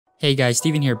Hey guys,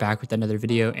 Steven here back with another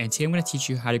video, and today I'm going to teach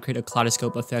you how to create a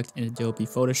kaleidoscope effect in Adobe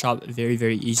Photoshop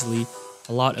very easily.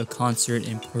 A lot of concert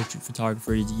and portrait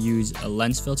photographers use a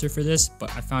lens filter for this, but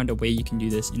I found a way you can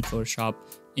do this in Photoshop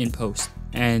in post.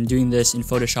 And doing this in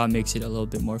Photoshop makes it a little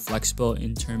bit more flexible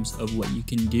in terms of what you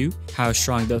can do, how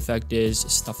strong the effect is,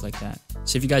 stuff like that.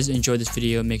 So if you guys enjoyed this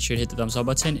video, make sure to hit the thumbs up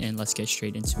button and let's get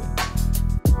straight into it.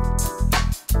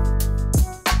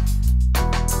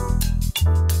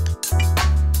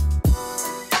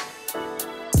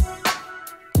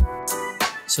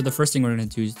 So the first thing we're going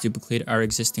to do is duplicate our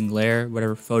existing layer,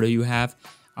 whatever photo you have,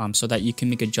 so that you can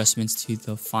make adjustments to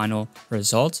the final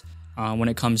result when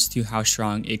it comes to how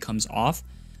strong it comes off.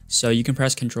 So you can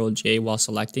press Ctrl J while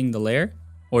selecting the layer,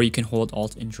 or you can hold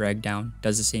Alt and drag down,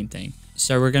 does the same thing.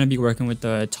 So we're going to be working with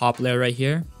the top layer right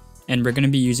here, and we're going to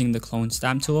be using the clone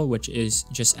stamp tool, which is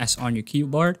just S on your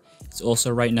keyboard. It's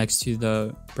also right next to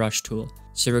the brush tool.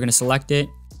 So we're going to select it.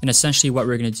 And essentially what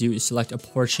we're going to do is select a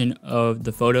portion of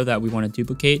the photo that we want to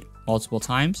duplicate multiple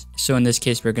times. So in this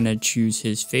case, we're going to choose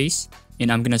his face,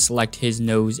 and I'm going to select his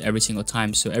nose every single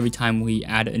time. So every time we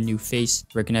add a new face,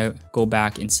 we're going to go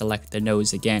back and select the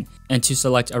nose again. And to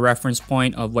select a reference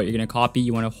point of what you're going to copy,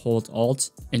 you want to hold Alt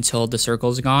until the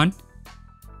circle is gone,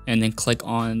 and then click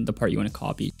on the part you want to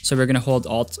copy. So we're going to hold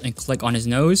Alt and click on his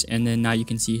nose, and then now you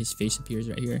can see his face appears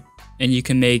right here. And you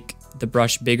can make the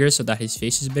brush bigger so that his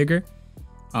face is bigger.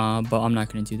 But I'm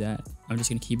not going to do that. I'm just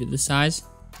going to keep it this size.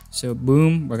 So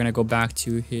boom, we're going to go back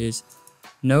to his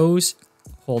nose,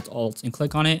 hold Alt and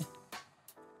click on it.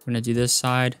 We're going to do this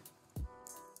side.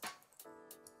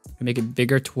 Make it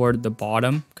bigger toward the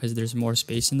bottom because there's more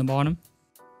space in the bottom.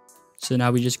 So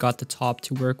now we just got the top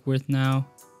to work with now.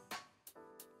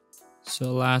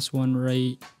 So last one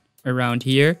right around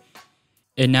here.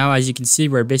 And now as you can see,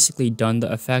 we're basically done the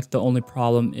effect. The only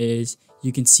problem is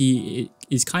you can see it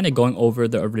is kind of going over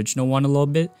the original one a little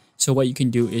bit. So what you can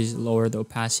do is lower the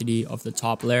opacity of the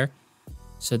top layer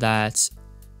so that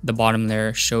the bottom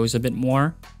layer shows a bit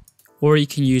more. Or you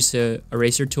can use the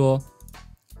eraser tool,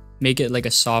 make it like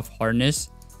a soft hardness,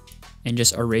 and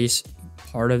just erase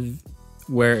part of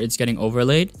where it's getting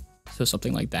overlaid. So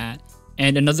something like that.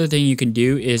 And another thing you can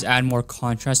do is add more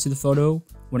contrast to the photo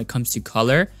when it comes to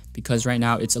color, because right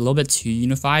now it's a little bit too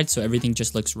unified, so everything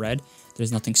just looks red.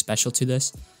 There's nothing special to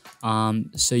this.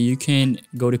 So you can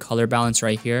go to color balance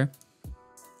right here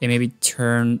and maybe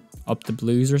turn up the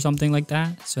blues or something like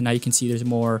that. So now you can see there's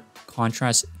more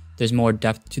contrast, there's more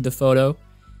depth to the photo.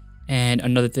 And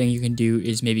another thing you can do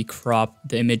is maybe crop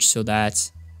the image so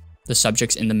that the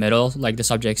subject's in the middle, like the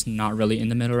subject's not really in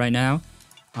the middle right now.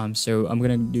 So I'm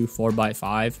gonna do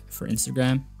 4:5 for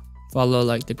Instagram. Follow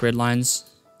like the grid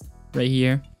lines right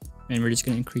here. And we're just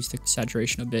going to increase the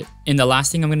saturation a bit. And the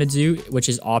last thing I'm going to do, which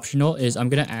is optional, is I'm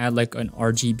going to add like an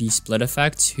RGB split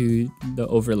effect to the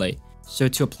overlay. So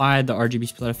to apply the RGB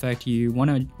split effect, you want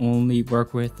to only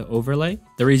work with the overlay.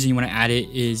 The reason you want to add it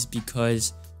is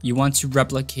because you want to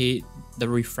replicate the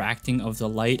refracting of the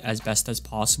light as best as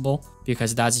possible,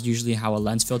 because that's usually how a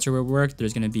lens filter will work.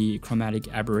 There's going to be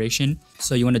chromatic aberration.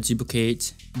 So you want to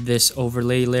duplicate this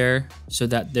overlay layer so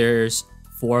that there's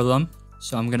 4 of them.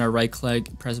 So I'm going to right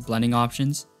click, press blending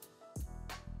options.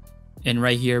 And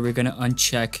right here, we're going to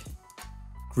uncheck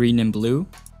green and blue.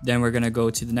 Then we're going to go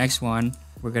to the next one.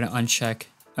 We're going to uncheck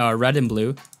red and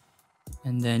blue.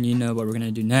 And then you know what we're going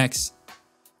to do next.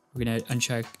 We're going to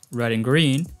uncheck red and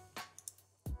green.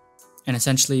 And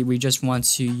essentially, we just want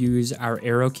to use our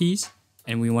arrow keys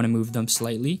and we want to move them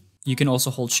slightly. You can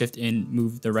also hold shift and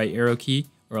move the right arrow key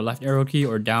or left arrow key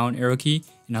or down arrow key.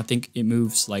 And I think it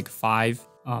moves like 5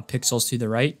 pixels to the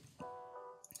right.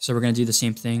 So we're going to do the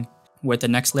same thing with the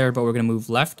next layer, but we're going to move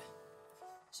left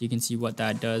so you can see what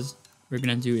that does. We're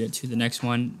going to do it to the next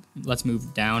one. Let's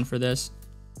move down for this.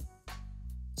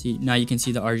 See, now you can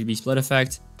see the RGB split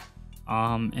effect.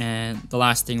 And the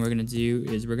last thing we're going to do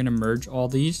is we're going to merge all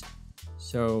these.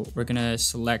 So we're going to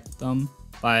select them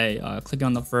by clicking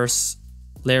on the first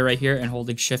layer right here and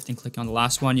holding shift and click on the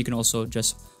last one. You can also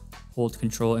just hold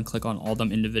Control and click on all of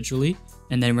them individually.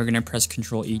 And then we're going to press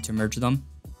Control E to merge them.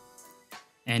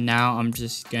 And now I'm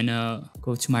just going to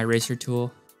go to my eraser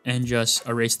tool and just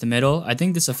erase the middle. I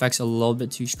think this effect's a little bit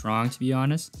too strong, to be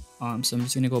honest. So I'm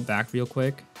just going to go back real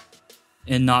quick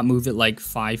and not move it like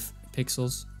 5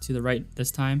 pixels to the right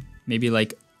this time. Maybe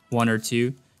like 1 or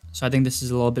 2. So I think this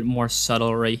is a little bit more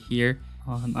subtle right here.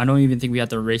 I don't even think we have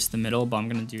to erase the middle, but I'm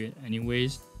going to do it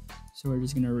anyways. So we're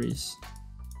just going to erase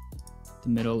the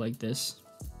middle like this.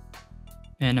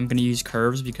 And I'm going to use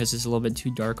curves because it's a little bit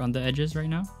too dark on the edges right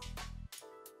now.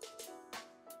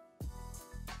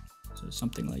 So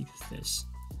something like this.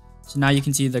 So now you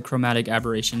can see the chromatic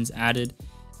aberrations added.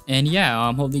 And yeah,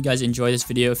 hopefully you guys enjoyed this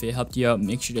video. If it helped you out,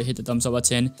 make sure to hit the thumbs up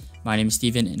button. My name is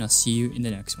Steven, and I'll see you in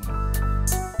the next one.